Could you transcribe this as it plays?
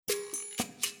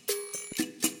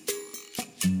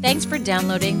Thanks for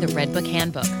downloading the Redbook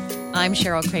Handbook. I'm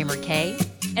Cheryl Kramer Kay,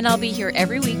 and I'll be here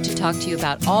every week to talk to you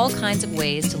about all kinds of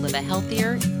ways to live a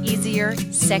healthier, easier,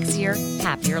 sexier,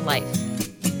 happier life.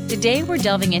 Today, we're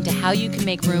delving into how you can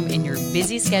make room in your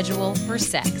busy schedule for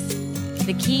sex.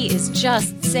 The key is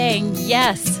just saying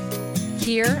yes.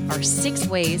 Here are 6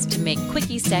 ways to make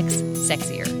quickie sex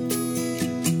sexier.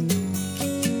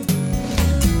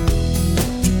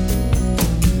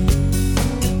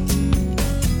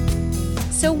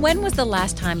 So when was the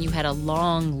last time you had a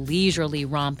long, leisurely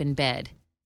romp in bed?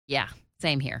 Yeah,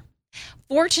 same here.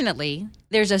 Fortunately,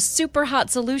 there's a super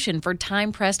hot solution for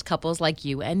time-pressed couples like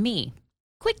you and me.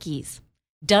 Quickies.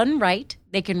 Done right,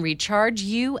 they can recharge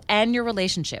you and your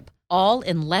relationship, all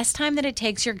in less time than it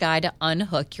takes your guy to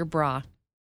unhook your bra.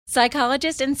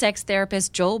 Psychologist and sex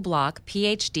therapist Joel Block,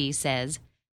 Ph.D., says,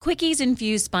 quickies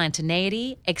infuse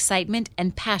spontaneity, excitement,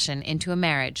 and passion into a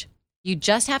marriage. You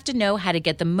just have to know how to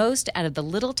get the most out of the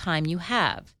little time you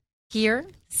have. Here,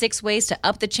 6 ways to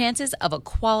up the chances of a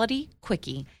quality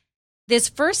quickie. This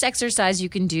first exercise you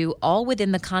can do all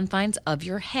within the confines of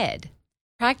your head.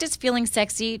 Practice feeling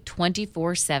sexy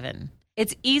 24/7.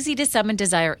 It's easy to summon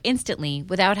desire instantly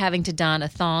without having to don a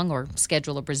thong or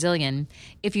schedule a Brazilian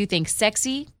if you think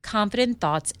sexy, confident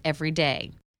thoughts every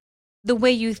day. The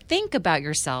way you think about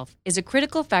yourself is a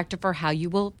critical factor for how you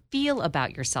will feel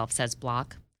about yourself, says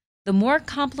Block. The more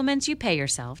compliments you pay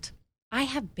yourself, I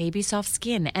have baby soft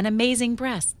skin and amazing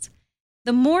breasts,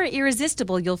 the more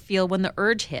irresistible you'll feel when the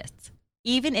urge hits,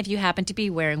 even if you happen to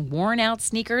be wearing worn-out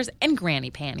sneakers and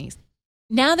granny panties.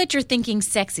 Now that you're thinking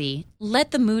sexy, let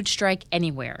the mood strike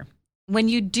anywhere. When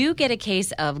you do get a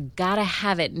case of gotta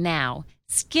have it now,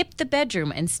 skip the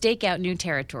bedroom and stake out new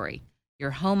territory. Your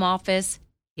home office,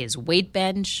 his weight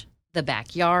bench, the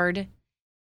backyard.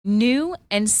 New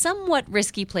and somewhat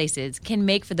risky places can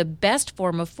make for the best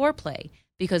form of foreplay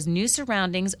because new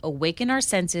surroundings awaken our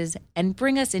senses and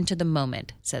bring us into the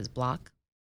moment, says Block.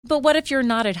 But what if you're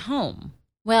not at home?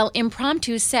 Well,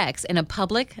 impromptu sex in a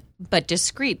public but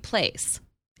discreet place,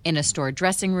 in a store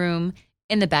dressing room,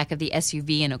 in the back of the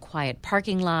SUV in a quiet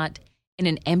parking lot, in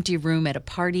an empty room at a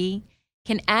party,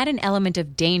 can add an element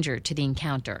of danger to the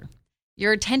encounter.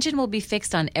 Your attention will be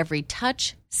fixed on every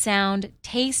touch, sound,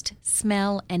 taste,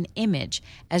 smell, and image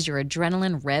as your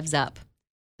adrenaline revs up.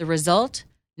 The result?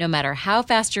 No matter how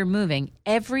fast you're moving,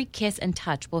 every kiss and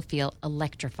touch will feel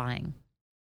electrifying.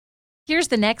 Here's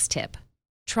the next tip.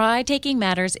 Try taking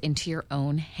matters into your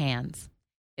own hands.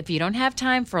 If you don't have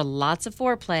time for lots of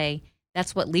foreplay,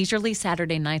 that's what leisurely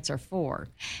Saturday nights are for.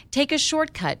 Take a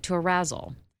shortcut to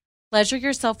arousal. Pleasure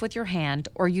yourself with your hand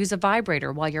or use a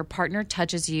vibrator while your partner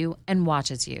touches you and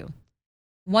watches you.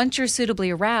 Once you're suitably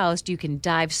aroused, you can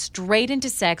dive straight into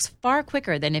sex far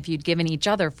quicker than if you'd given each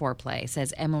other foreplay,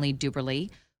 says Emily Duberly,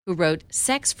 who wrote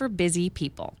Sex for Busy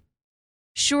People.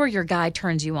 Sure, your guy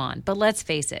turns you on, but let's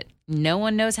face it, no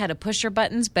one knows how to push your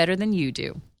buttons better than you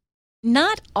do.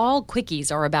 Not all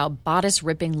quickies are about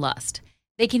bodice-ripping lust.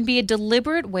 They can be a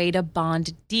deliberate way to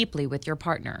bond deeply with your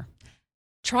partner.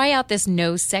 Try out this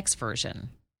no-sex version.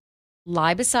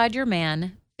 Lie beside your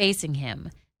man, facing him,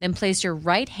 then place your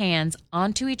right hands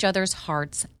onto each other's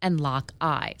hearts and lock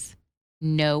eyes.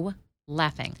 No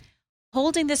laughing.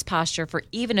 Holding this posture for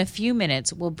even a few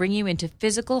minutes will bring you into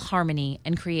physical harmony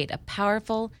and create a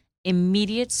powerful,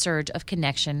 immediate surge of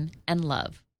connection and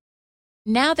love.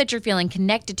 Now that you're feeling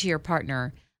connected to your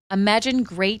partner, imagine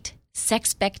great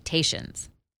sexpectations.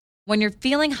 When you're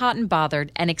feeling hot and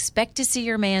bothered and expect to see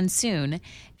your man soon,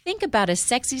 think about a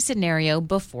sexy scenario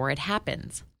before it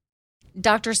happens.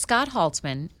 Dr. Scott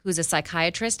Haltzman, who's a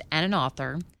psychiatrist and an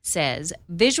author, says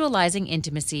visualizing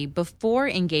intimacy before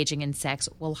engaging in sex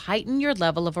will heighten your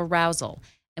level of arousal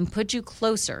and put you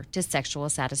closer to sexual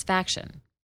satisfaction.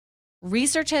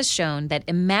 Research has shown that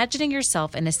imagining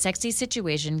yourself in a sexy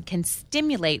situation can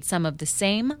stimulate some of the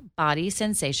same body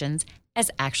sensations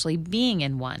as actually being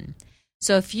in one.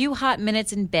 So a few hot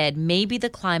minutes in bed may be the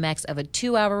climax of a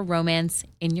 2-hour romance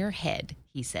in your head,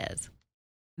 he says.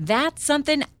 That's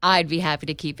something I'd be happy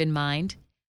to keep in mind.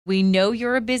 We know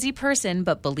you're a busy person,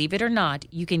 but believe it or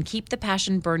not, you can keep the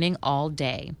passion burning all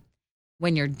day.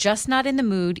 When you're just not in the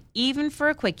mood, even for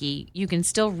a quickie, you can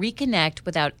still reconnect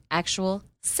without actual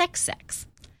sex.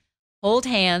 Hold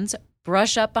hands,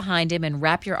 brush up behind him, and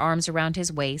wrap your arms around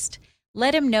his waist.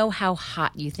 Let him know how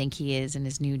hot you think he is in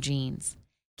his new jeans.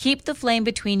 Keep the flame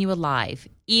between you alive,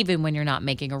 even when you're not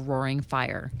making a roaring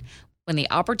fire. When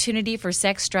the opportunity for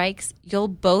sex strikes, you'll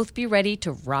both be ready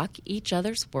to rock each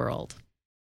other's world.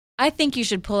 I think you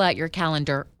should pull out your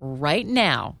calendar right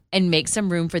now and make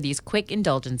some room for these quick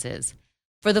indulgences.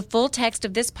 For the full text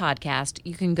of this podcast,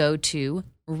 you can go to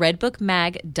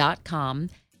redbookmag.com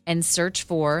and search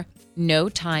for No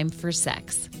Time for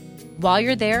Sex. While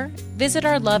you're there, visit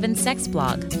our love and sex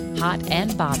blog, Hot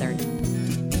and Bothered.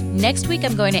 Next week,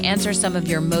 I'm going to answer some of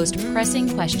your most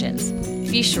pressing questions.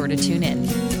 Be sure to tune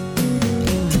in.